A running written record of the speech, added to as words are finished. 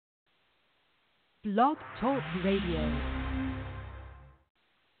Blog Talk Radio.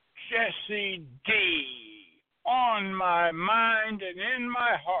 Jesse D. On my mind and in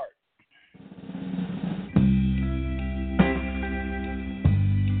my heart.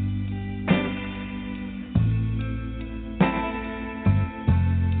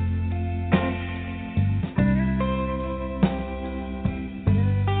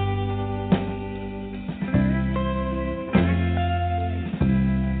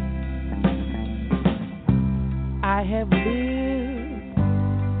 I have lived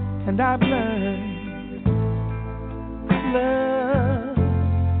and I've learned, I've loved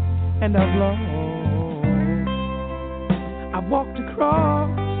and I've lost. I've walked across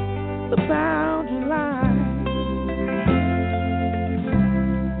the boundary line,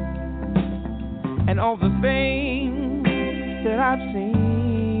 and all the things that I've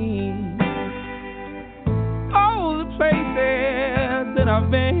seen, all the places that I've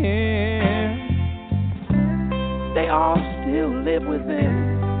been, they all still live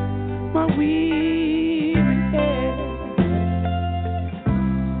within my weary head.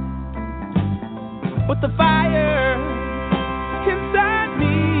 But the fire inside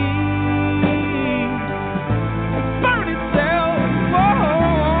me has burned itself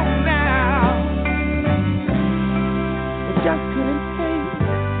now. It just couldn't take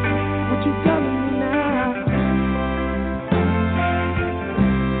what you've done to me now.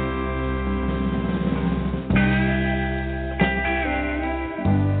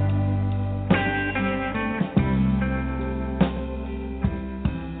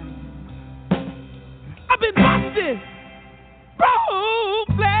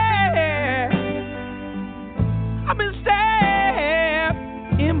 I've been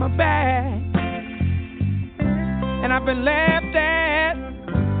stabbed in my back, and I've been laughed at.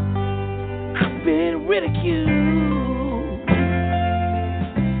 I've been ridiculed.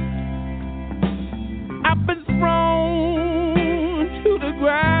 I've been thrown to the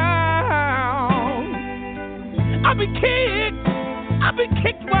ground. I've been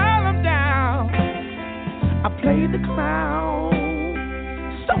kicked while I'm down. I played the clown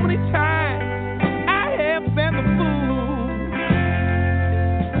so many times. I have been the fool,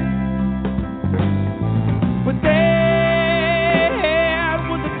 but there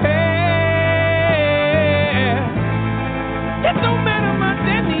was a pair. It don't matter much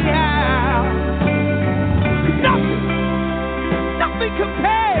anyhow. Nothing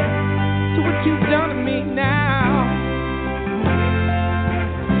compared to what you've done to me now.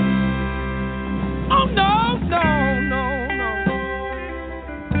 Oh no.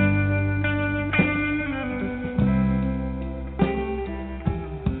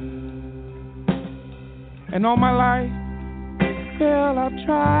 And all my life, well, I've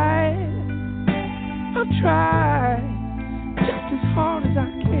tried just as hard as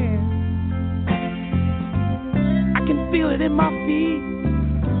I can. I can feel it in my feet,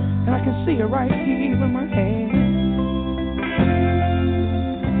 and I can see it right here in my hand.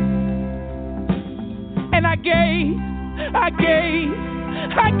 And I gave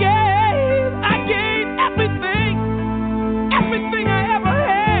everything I ever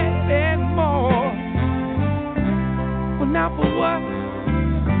had and more. Well, now for what?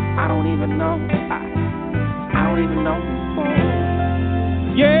 I don't even know. I don't even know before.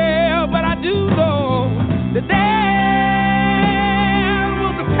 Yeah, but I do know that there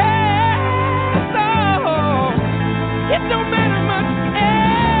was a past. Oh, it don't matter much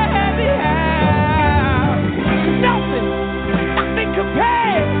anyhow. Nothing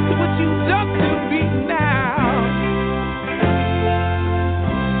compared to what you've done to me now.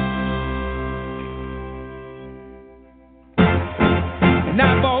 And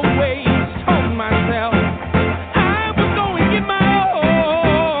I've always told myself I was going to get my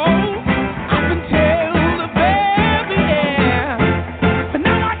own. I've been telling the baby, yeah. But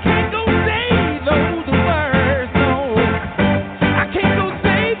now I can't go say those words, no. I can't go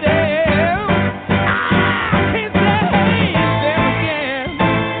say them. I can't say them again.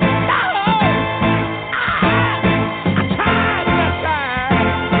 No. I tried, but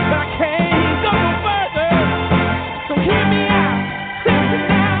I can't go no further. So hear me out.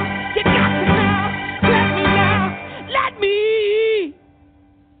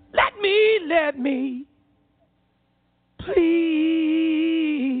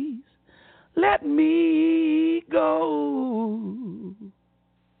 Please, let me go.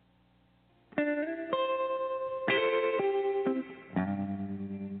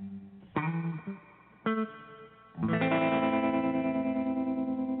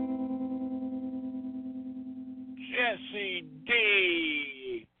 Jesse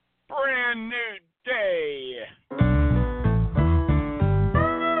D. Brand new day.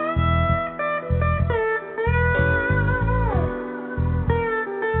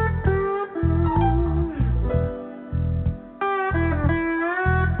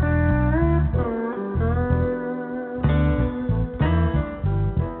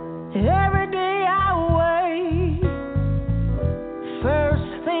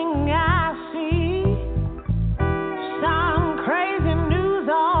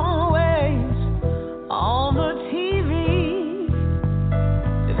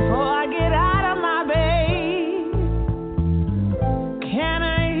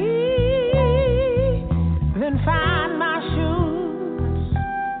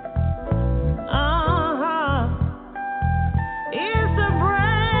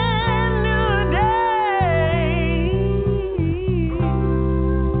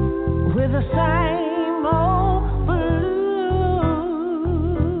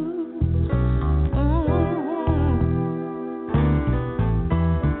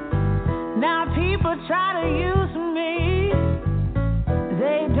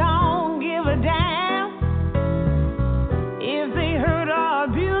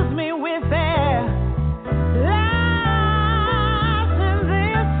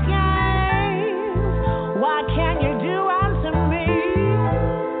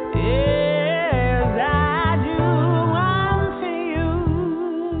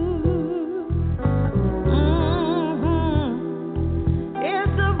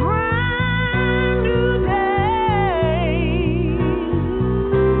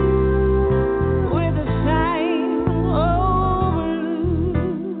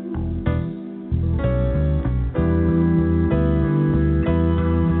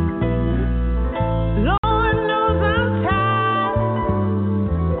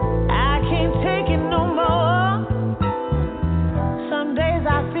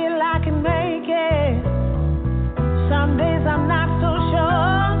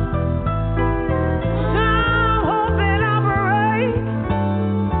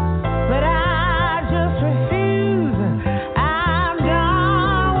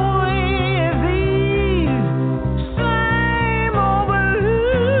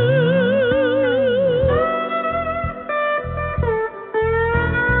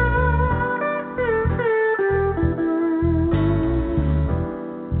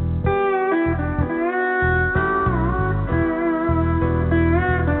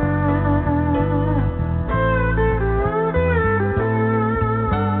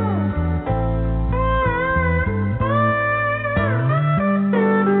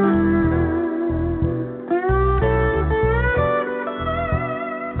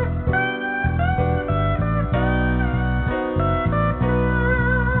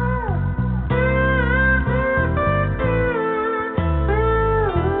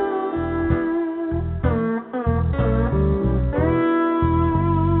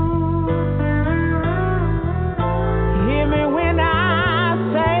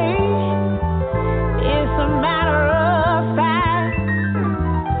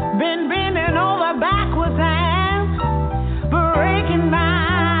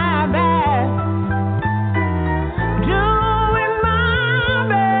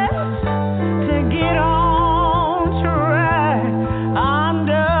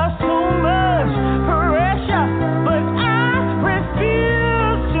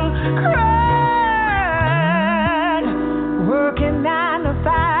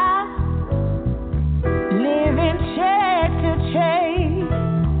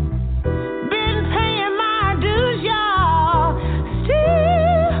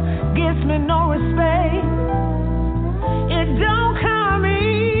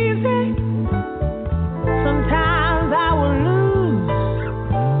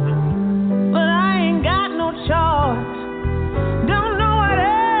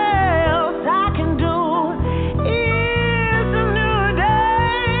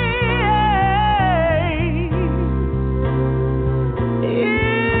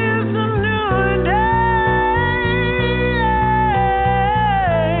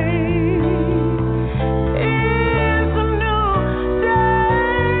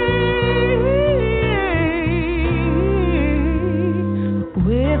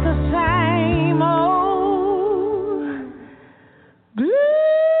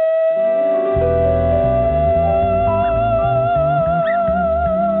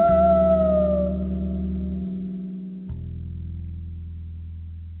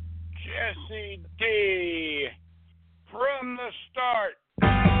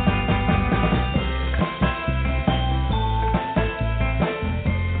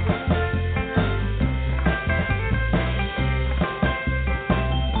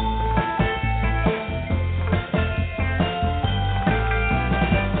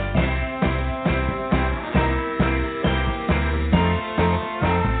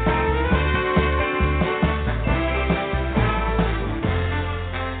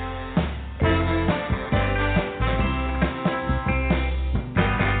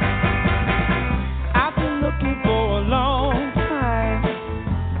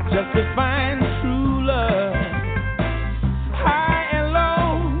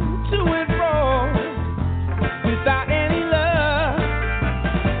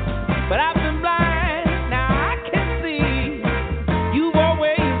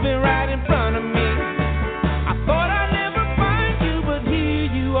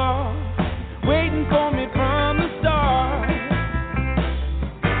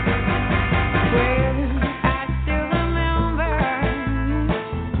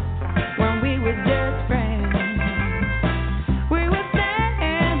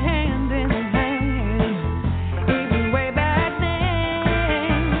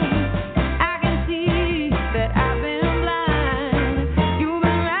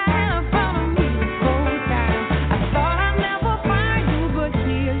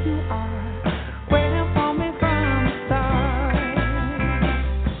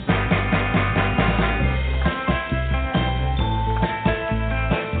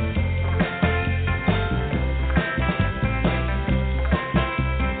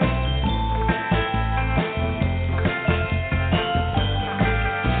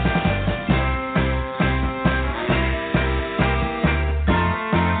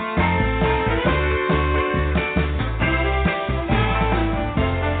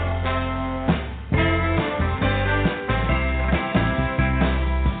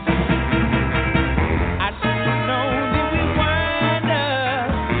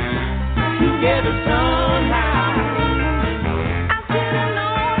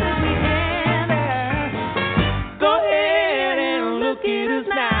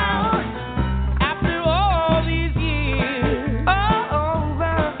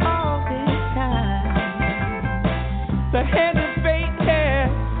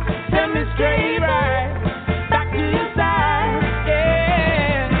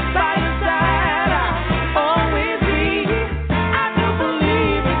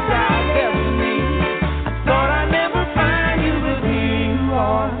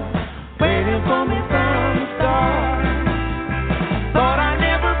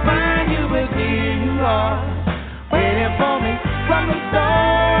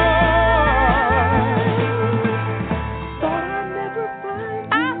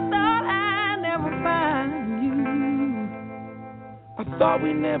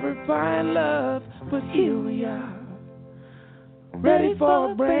 we never find love, but here we are, ready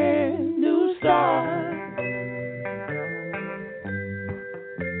for a brand new start.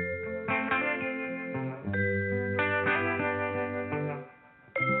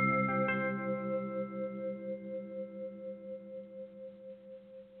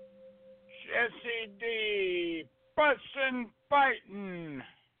 Jesse D. Bussin' Fightin'.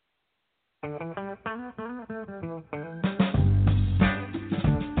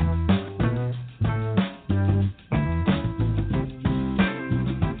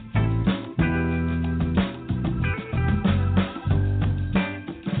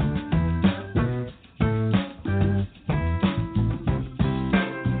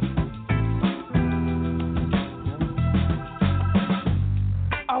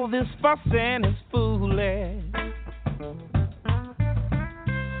 All this fussing is foolish.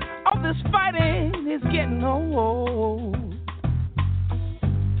 All this fighting is getting old.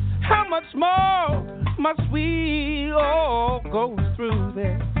 How much more must we all go through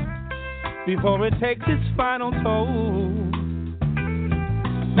this before it takes its final toll?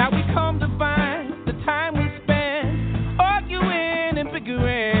 Now we come to find the time we spend arguing and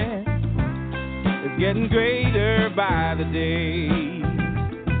figuring is getting greater by the day.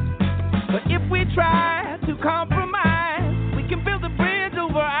 But if we try to compromise, we can build a bridge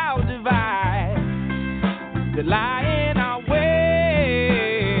over our divide that lie in our way.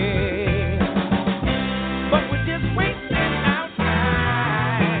 But we're just wasting our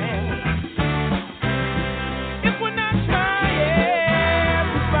time if we're not trying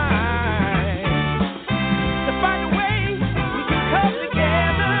to find a way we can come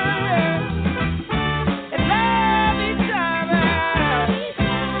together and love each other.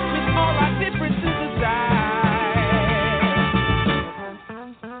 Differences aside,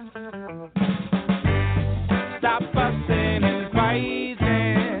 stop fussing and fighting.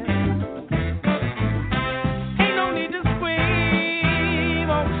 Ain't no need to scream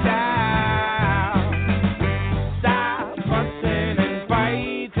or shout. Stop fussing and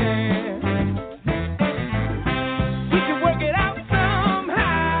fighting. We can work it out somehow.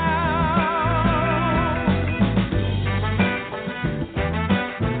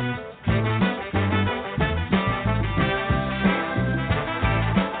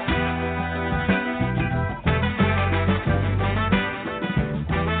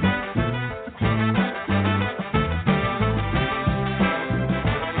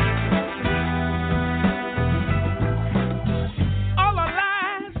 All our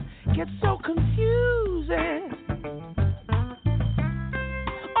lives get so confusing.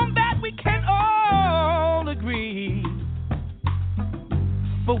 On that we can all agree.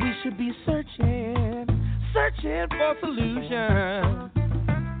 But we should be searching for solutions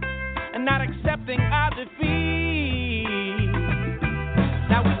and not accepting our defeat.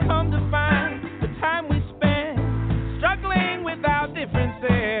 Now we come to find the time we spend struggling with our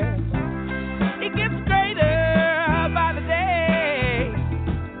differences. It gets greater by the day.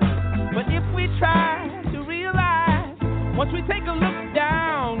 But if we try to realize, once we take a look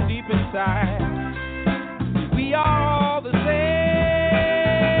down deep inside, we are all the same.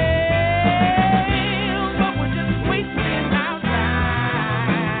 But we're just wasting our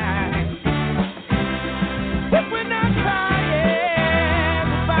time if we're not trying.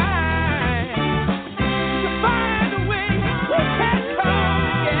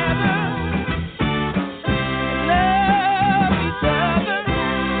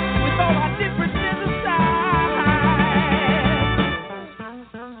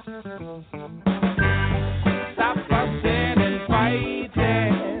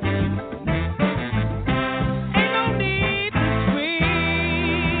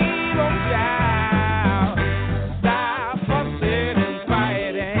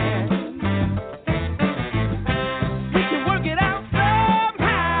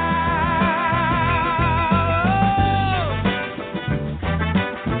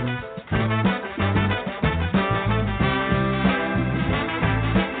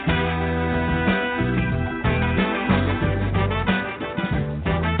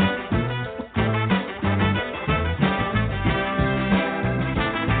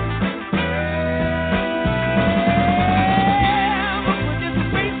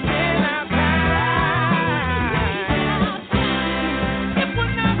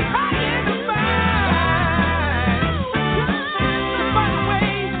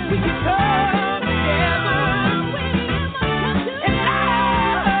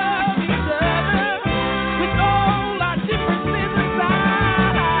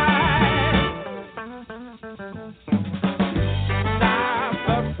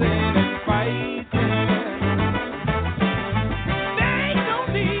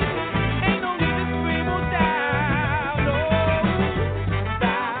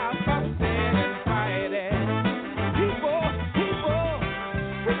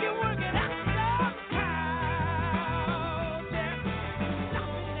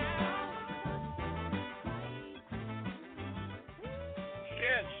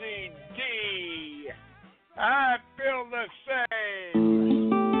 I feel the same.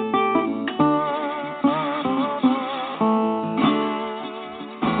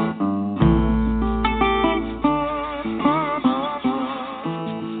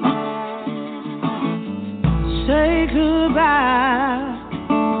 Say goodbye.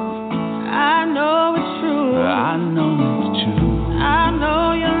 I know it's true. I know it's true. I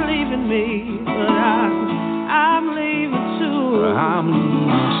know you're leaving me, but I'm leaving too. I'm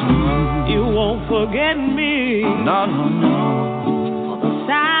leaving too. You won't forget me. No, no, no. For the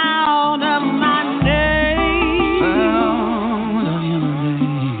sound of my name. Sound of your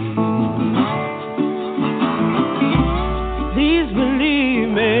name. Please believe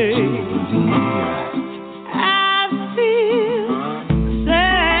me.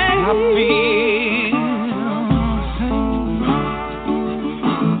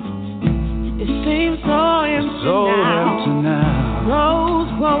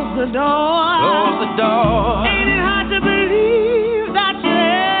 Close the door. Close the door. Ain't it hard to believe that you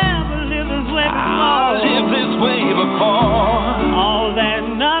ever lived this way before? I lived this way before. All that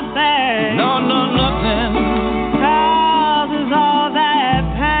nothing. No, no, nothing. Causes all that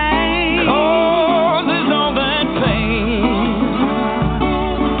pain. Causes all that pain.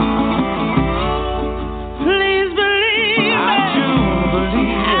 Please believe me. I do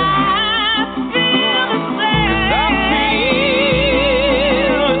believe it. I feel the same. 'Cause I feel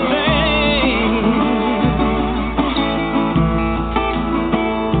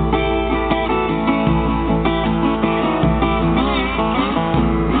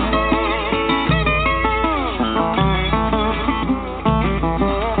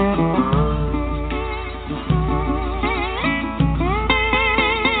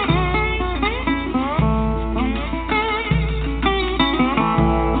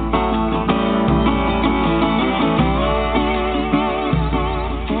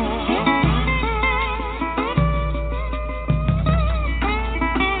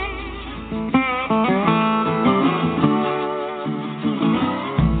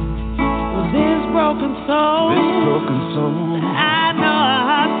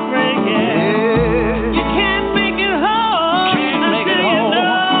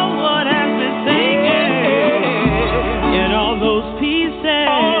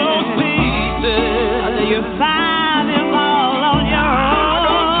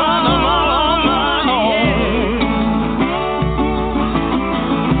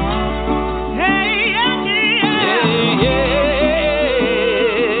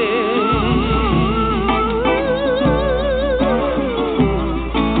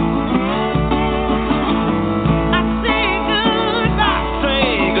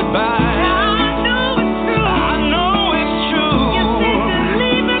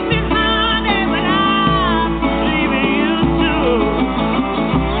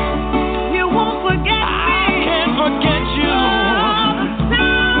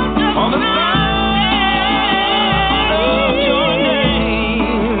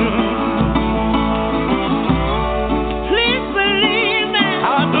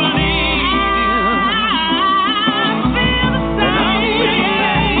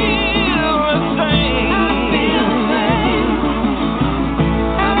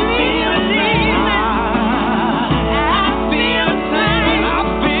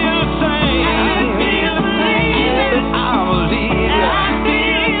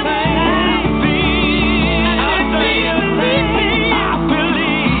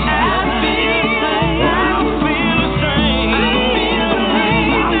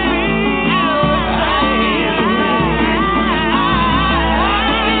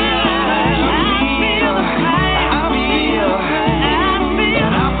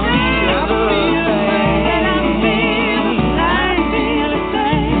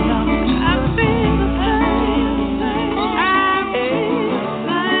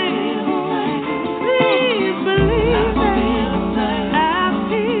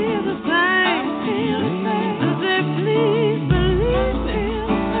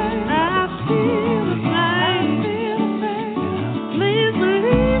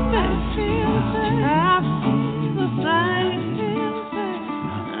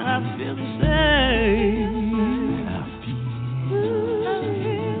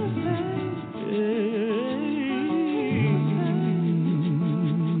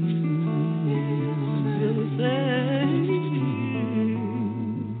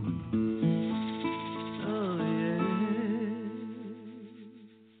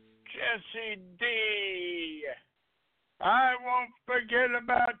I won't forget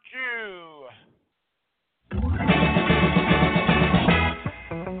about you.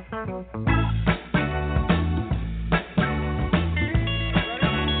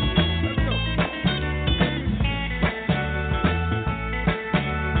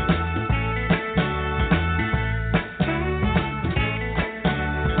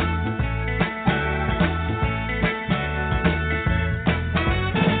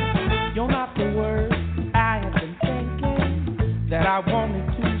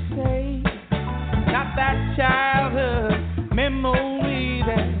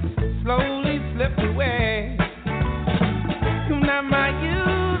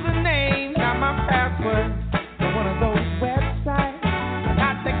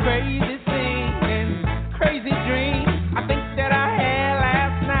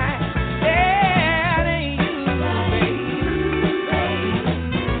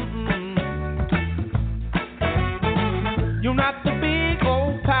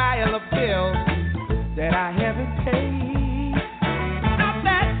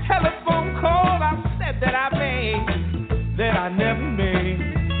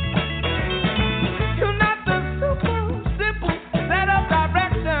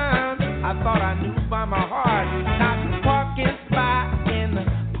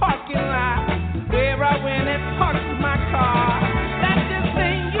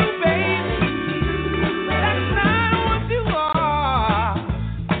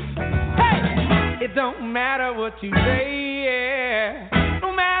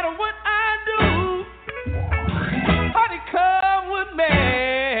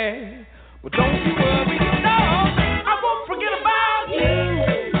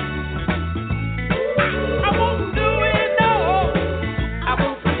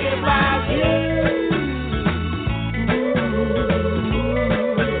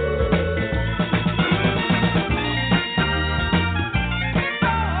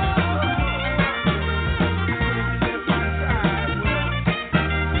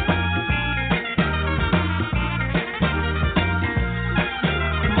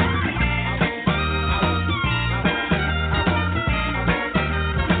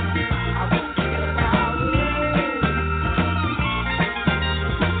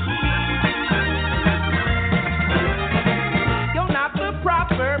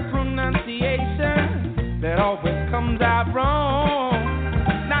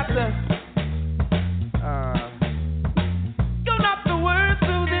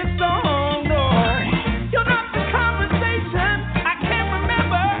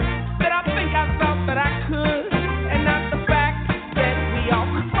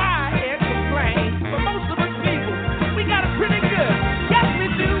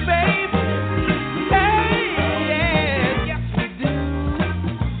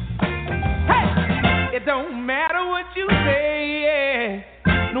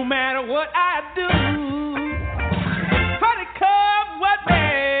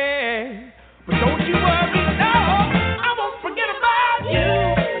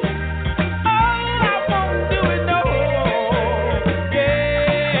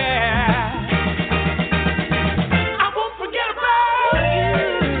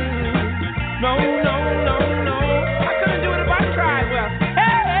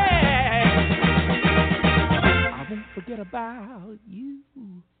 about you.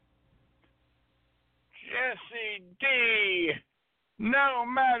 Jesse D, no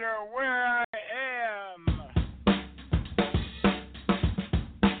matter where I am.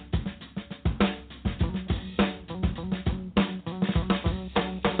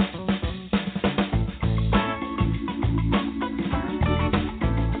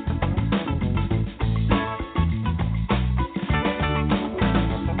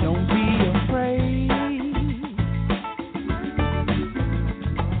 Don't be afraid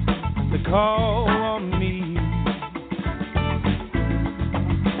to call on me.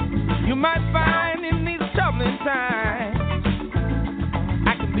 You might find in these troubling times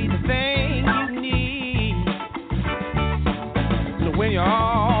I can be the thing you need. So when you're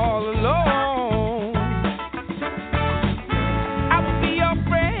all alone, I will be your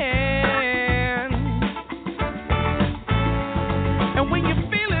friend. And when you're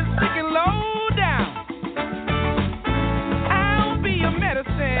feeling sick and low down, I'll be your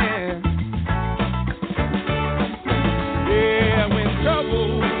medicine. Yeah, when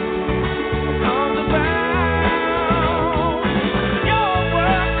trouble comes about, your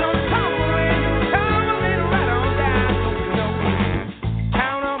world comes tumbling right on down. Don't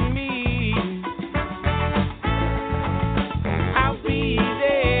count on me. I'll be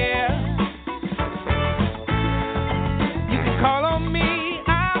there. You can call on me.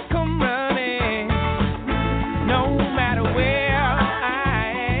 I'll come running, no matter where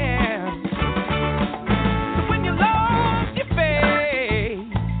I am. So when you lost your faith,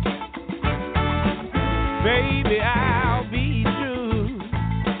 baby, I'll be true.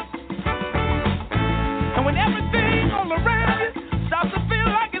 And when everything all around you starts to feel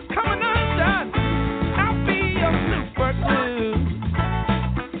like it's coming undone, I'll be your super glue.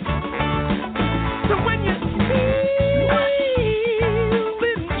 So when you feel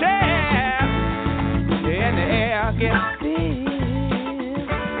in chair and the air gets thin,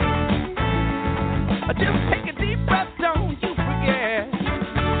 just take a deep breath, don't you forget.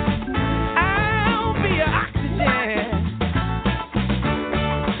 I'll be your oxygen.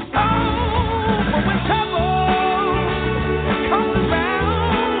 Oh, but when trouble comes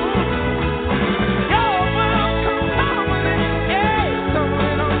around, your world comes tumbling, yeah,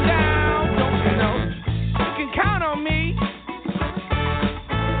 tumbling on down. Don't you know you can count on me?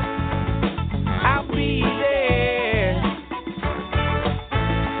 I'll be there.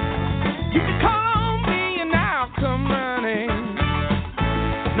 You can call me and I'll come running,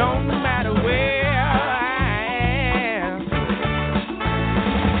 no matter where I am.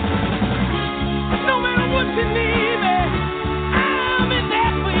 No matter what you need me, I'll be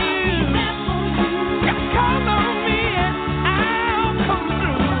there for you. You can call on me and I'll come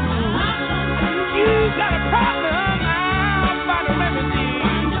through. You got a problem, I'll find a remedy.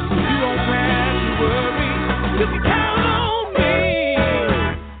 You don't have to worry, you can count on me.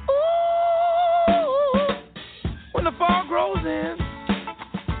 Ooh, when the fall grows in,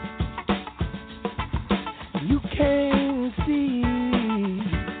 you can't see.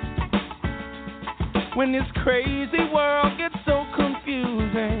 When this crazy world gets so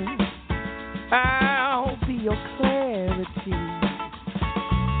confusing, I'll be your clarity.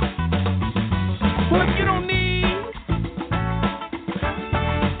 Well, if you don't need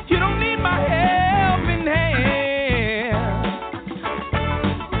my helping hand,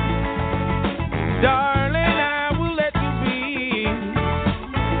 darling, I will let you be.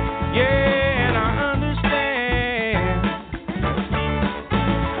 Yeah, and I understand.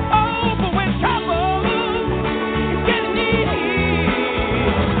 Oh, but when trouble gets near,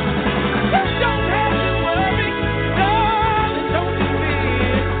 you don't have to worry, darling, don't you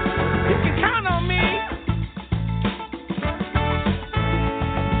fear. You can count on me.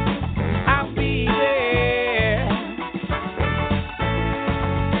 I'll be there.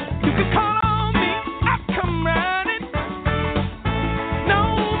 You can call on me. I'll come running, no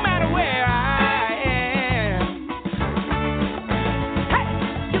matter where I am. Hey,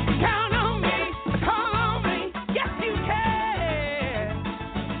 you can count on me. Call on me. Yes, you can.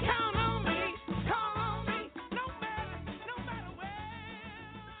 Count on me. Call on me. No matter where I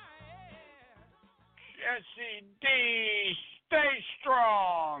am. Jesse D, stay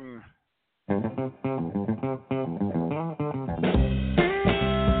strong.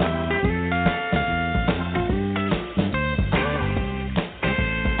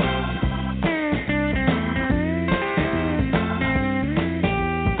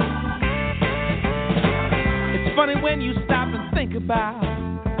 It's funny when you stop and think about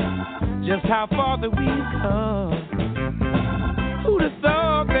just how far that we've come. Who'd have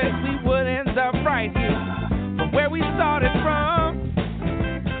thought that we would end up right here from where we started from?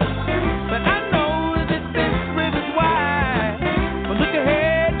 But I know that this river's wide.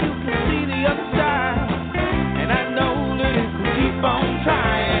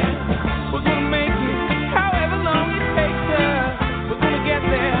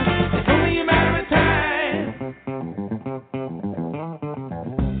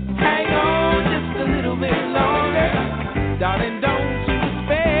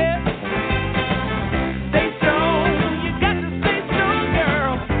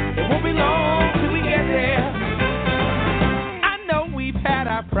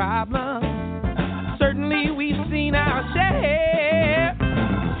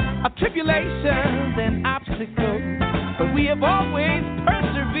 tribulations and obstacles, but we have always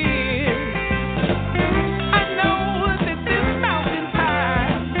persevered. I know that this mountain's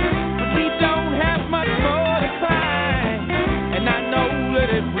high, but we don't have much more to climb. And I know that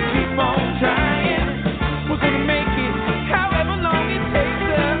if we keep on trying, we're gonna make it however long it takes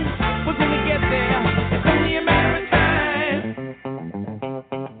us. We're gonna get there. It's only a matter of time.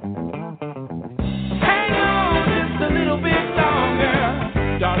 Hang on just a little bit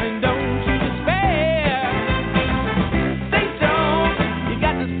longer, darling. Don't you despair. Stay strong. You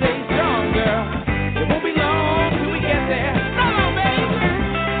got to stay strong, girl. It won't be long till we get there. So long, baby.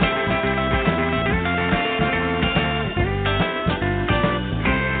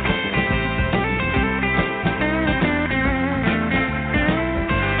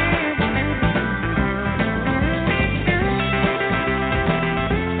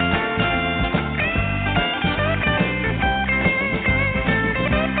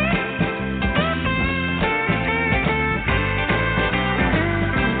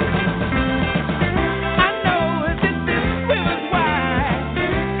 I know that this river's wide.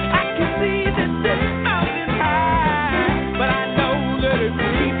 I can see that this mountain's high. But I know that if we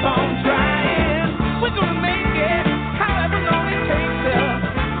keep on trying, we're gonna make it however long it takes us.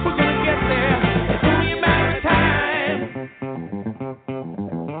 We're gonna get there. It's only a matter of time.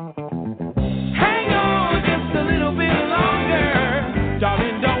 Hang on just a little bit longer,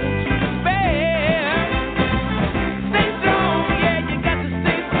 darling. Don't you despair. Stay strong, yeah, you got to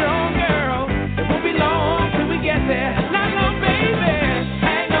stay strong, girl. It won't be long till we get there. Not long, baby.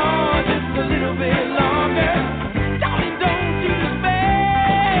 Hang on just a little bit longer, darling. Don't you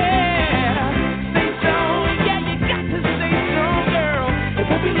despair. Stay strong, yeah, you got to stay strong, girl. It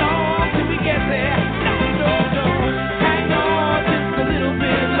won't be long till we get there. No, no, no. Hang on just a little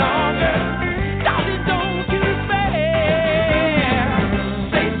bit longer, darling. Don't you despair.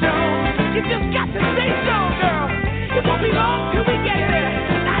 Stay strong, you just got to stay strong, girl. It won't be long till we get there.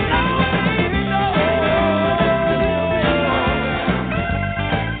 Not long, no.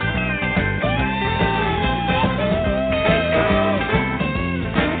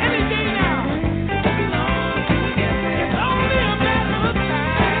 Any day now. It won't be long till we get there. It's only a matter of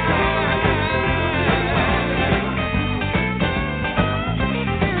time.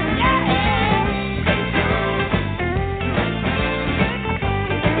 Yeah. Stay strong.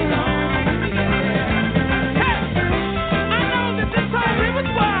 It won't be long till we get there. Hey, I know that this whole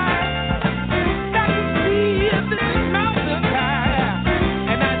river's wide. I can see that this mountain's high.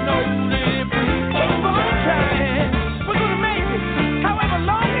 And I know that if we keep on trying, we're gonna make it however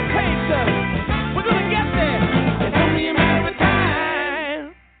long it takes us. We're gonna get there. It's only a matter of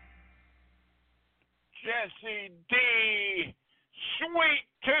time. Jesse D. Sweet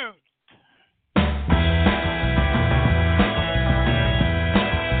Tooth.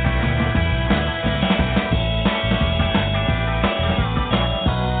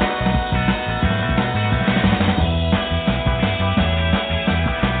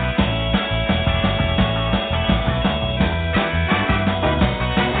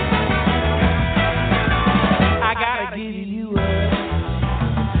 I gotta give you up.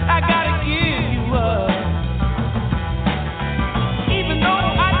 I gotta give you up. Even though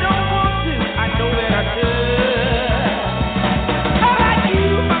I don't want to, I know that I should. I like you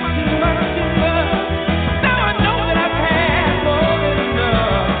much too much. Now I know that I've had more than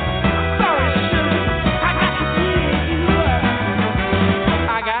enough. I'm sorry, sugar. I got to give you up.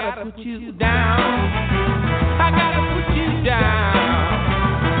 I gotta put you down. I gotta put you down.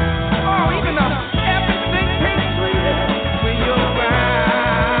 Oh, even though everything tastes sweeter when you're around.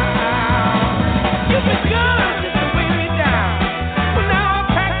 You've been good just to weigh me down, but now I'm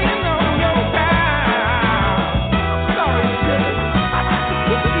packing on your pound. I'm sorry, sugar, I got to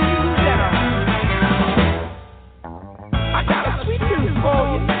put you down. I got a sweet tooth for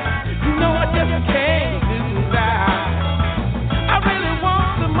you. You know I just can't do that. I really want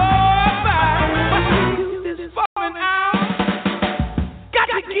some more fire, but the tooth is falling out. Got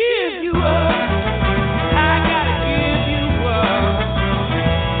to give you up. I gotta give you up.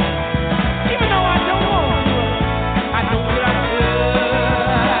 Even though I don't want to, I know that I should.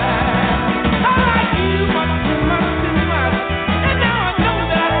 I like you much too much, and now I know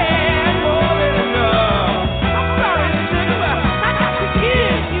that I had more than enough. I'm sorry, sugar, but I got to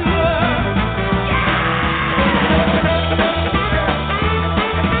give you up.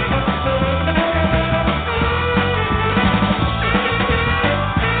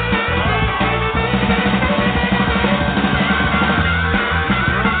 Yeah.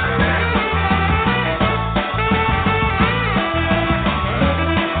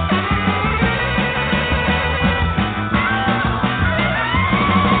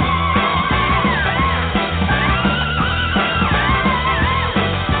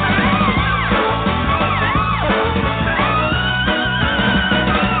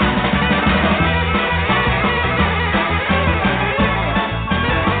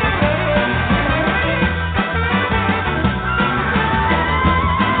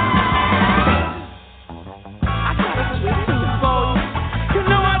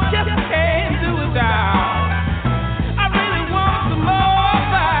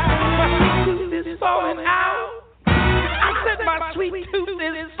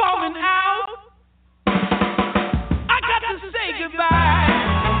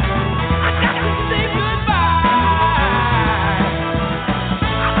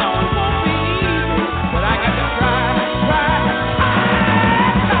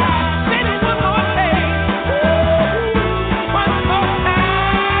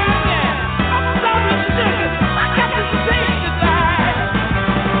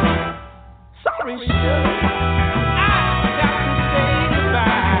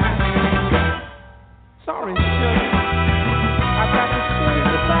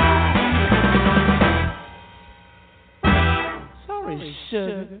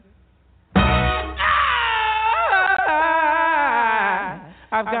 sugar.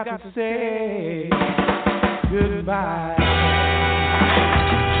 I've got to say goodbye.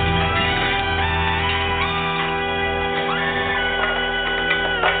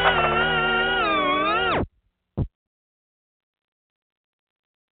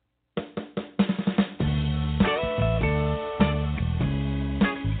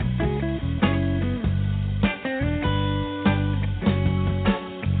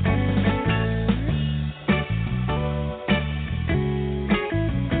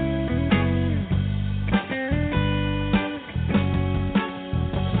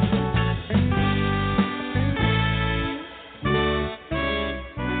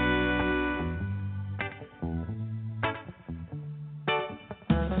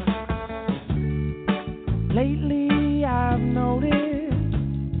 Lately I've noticed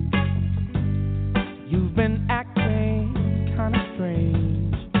you've been acting kind of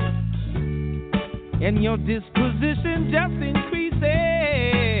strange, and your disposition just increases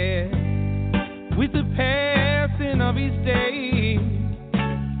with the passing of each day.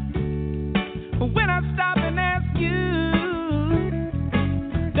 But when I stop and ask you,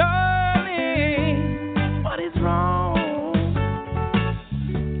 darling, what is wrong,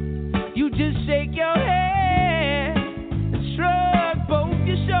 you just shake your head,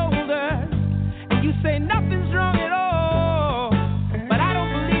 say nothing's wrong at all, but I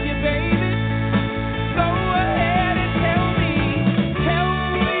don't believe you, baby. Go ahead and tell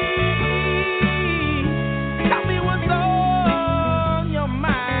me what's on your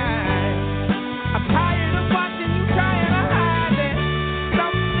mind. I'm tired of watching you trying to hide it.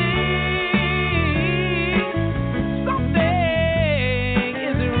 Something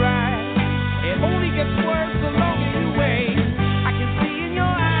isn't right. It only gets worse the longer you wait. I can see in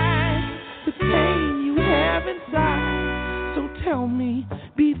your eyes the pain inside, so tell me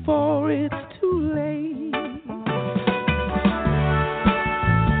before it's too late.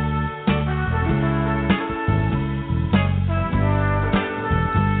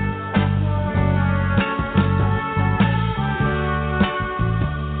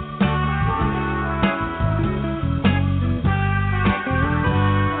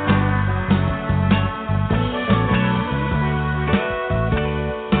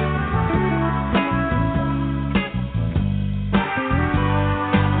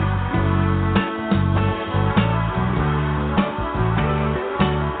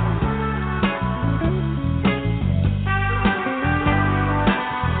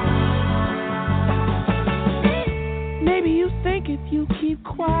 You keep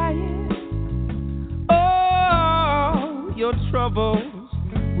quiet, oh, your troubles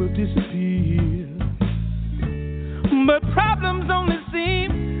will disappear. But problems only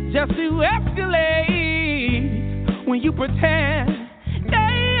seem just to escalate when you pretend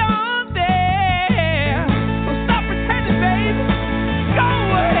they aren't there. So stop pretending, baby. Go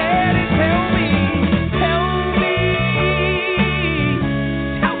ahead and tell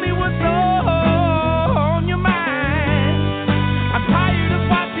me what's on your mind. Tired of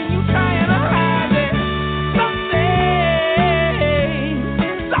watching you trying to hide it.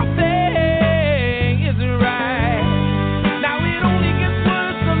 Something isn't right. Now it only gets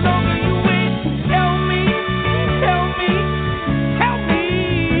worse the longer you wait. Tell me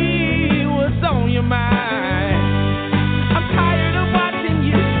what's on your mind. I'm tired of watching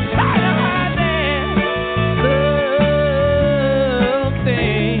you try to hide that.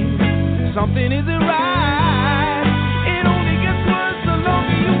 Something isn't right.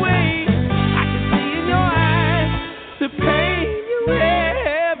 The pain you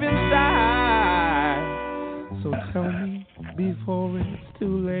have inside. So tell me before it's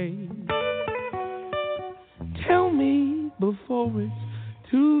too late. Tell me before it's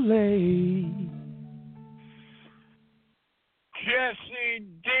too late. Jesse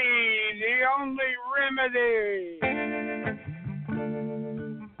D, the only remedy.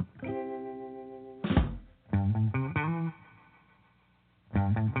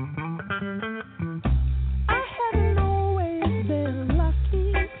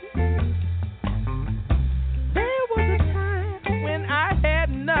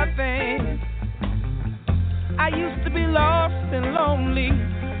 I used to be lost and lonely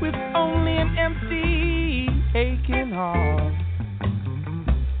with only an empty, aching heart.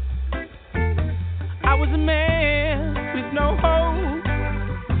 I was a man with no hope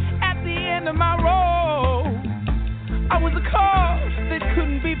at the end of my road. I was a cause that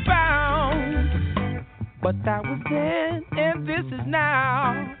couldn't be found, but that was then and this is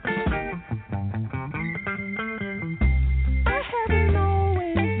now. I haven't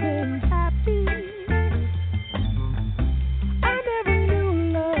always been happy. I never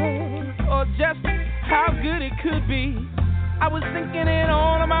could be. I was sinking in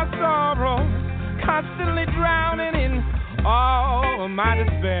all of my sorrow, constantly drowning in all of my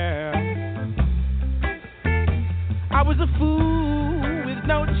despair. I was a fool with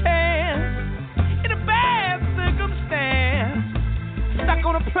no chance, in a bad circumstance, stuck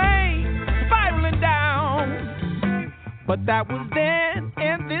on a plane, spiraling down. But that was then,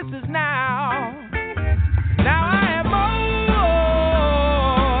 and this is now. Now I am more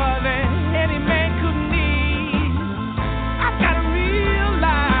than any man could need. I got a real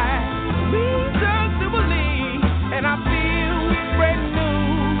life, reason to believe, and I feel brand new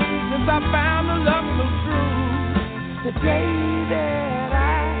since I found the love so true. The day that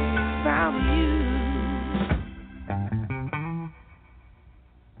I found you.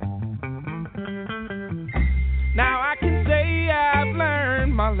 Now I can say I've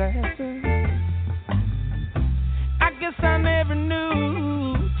learned my lesson. I guess I never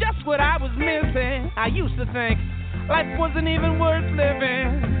knew just what I was missing. I used to think life wasn't even worth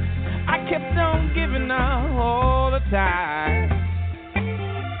living. I kept on giving up all the time,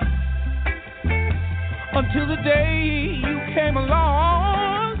 until the day you came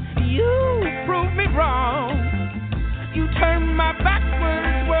along. You proved me wrong. You turned my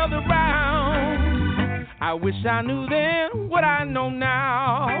backwards world around. I wish I knew then what I know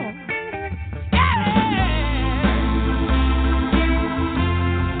now.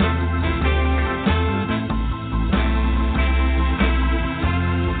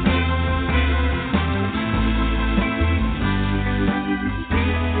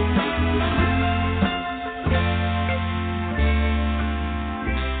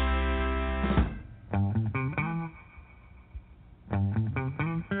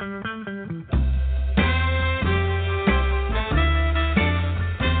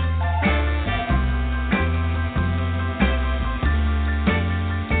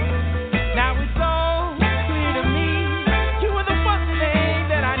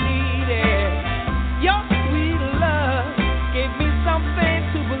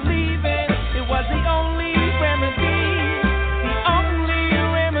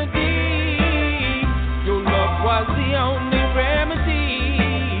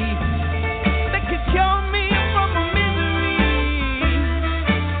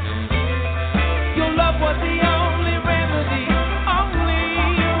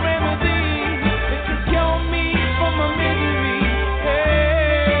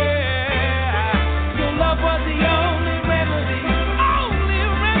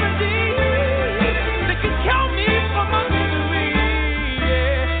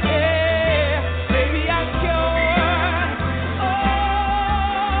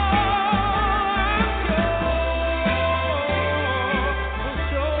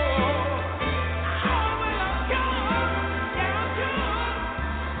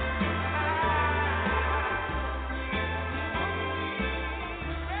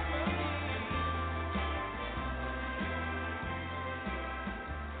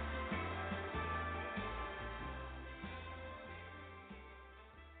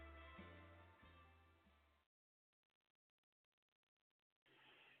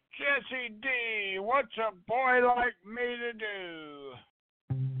 Jesse D, what's a boy like me to do?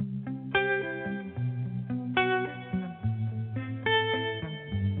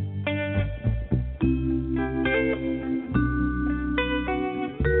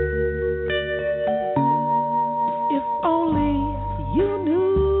 If only you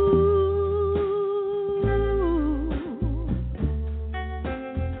knew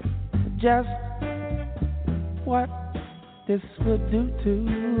just what this would do to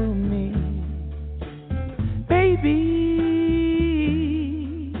me, baby.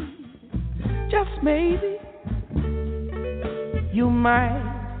 Just maybe you might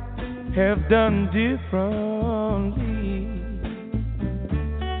have done differently.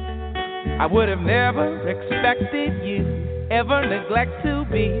 I would have never expected you ever neglect to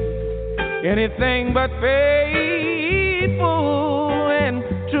be anything but faithful and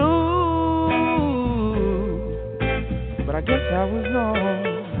true. But I guess I was wrong.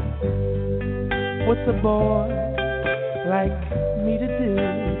 What's a boy like me to do?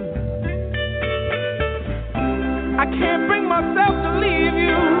 I can't bring myself to leave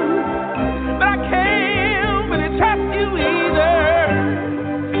you, but I can't really trust you either.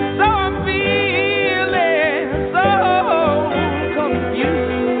 So I'm feeling so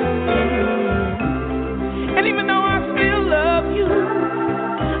confused. And even though I still love you,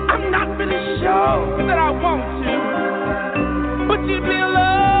 I'm not really sure that I want to. But you'd be a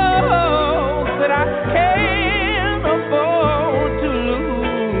love that I can't afford to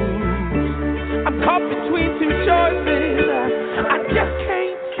lose. I'm caught between two choices I just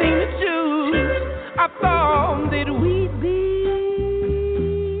can't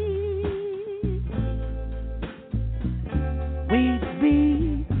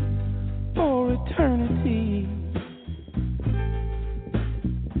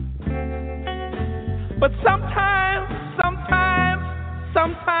But sometimes,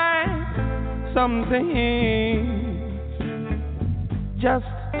 some things just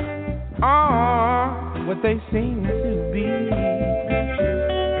aren't what they seem to be.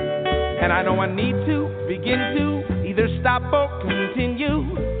 And I know I need to begin to either stop or continue,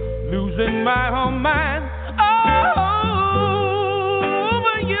 losing my own mind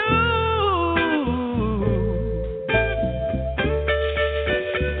over you.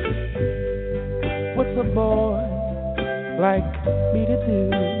 What's a boy like me to do?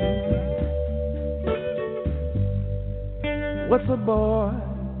 What's a boy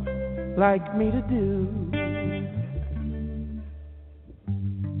like me to do?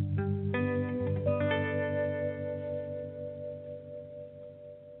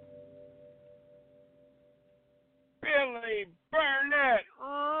 Billy Burnett,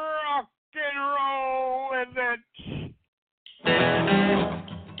 rock and roll with it.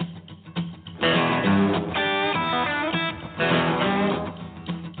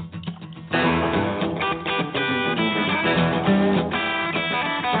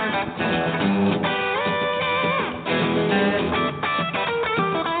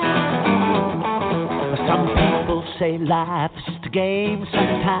 Say life is just a game,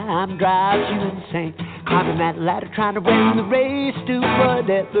 sometimes drives you insane. Climbing that ladder, trying to win the race, do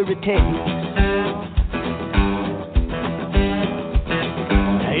whatever it takes.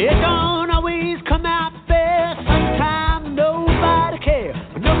 It don't always come out fair, sometimes nobody cares,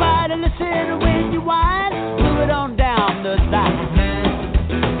 but nobody listen when you whine, move it on down the line.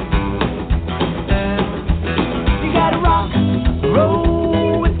 You gotta rock,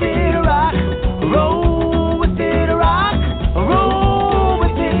 roll with it, rock, roll.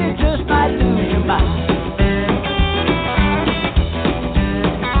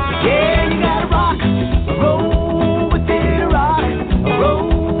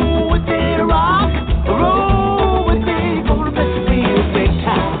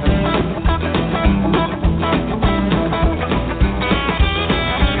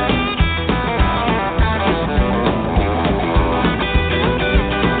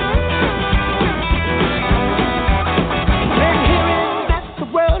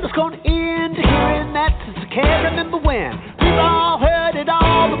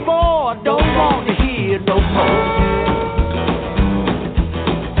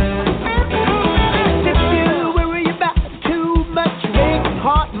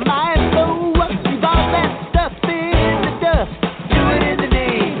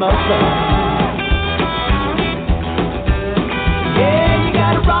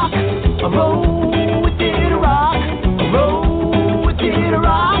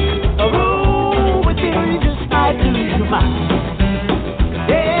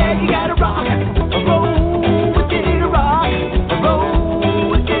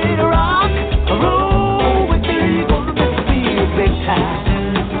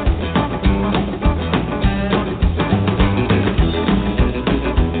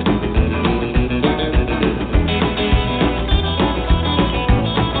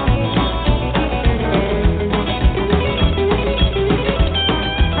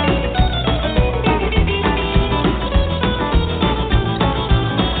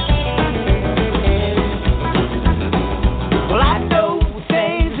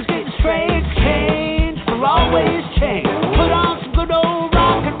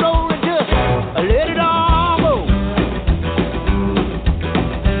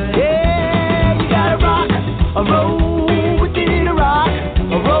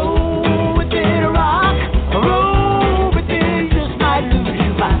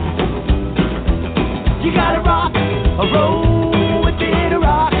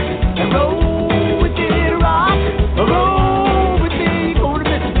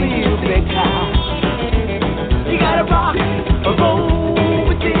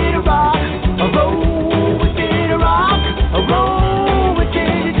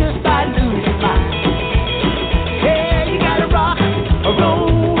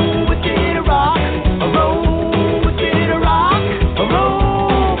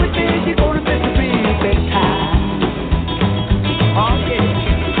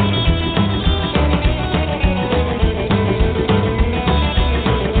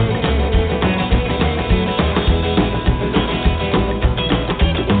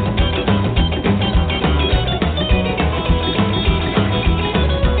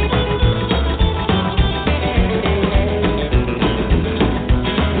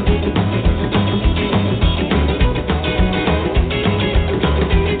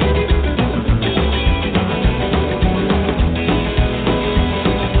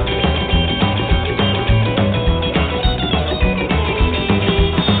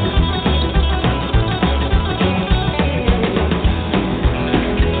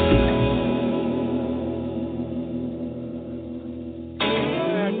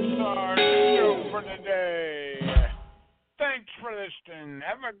 for today. Thanks for listening.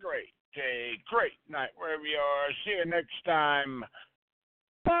 Have a great day, great night, wherever you are. See you next time.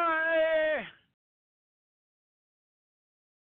 Bye.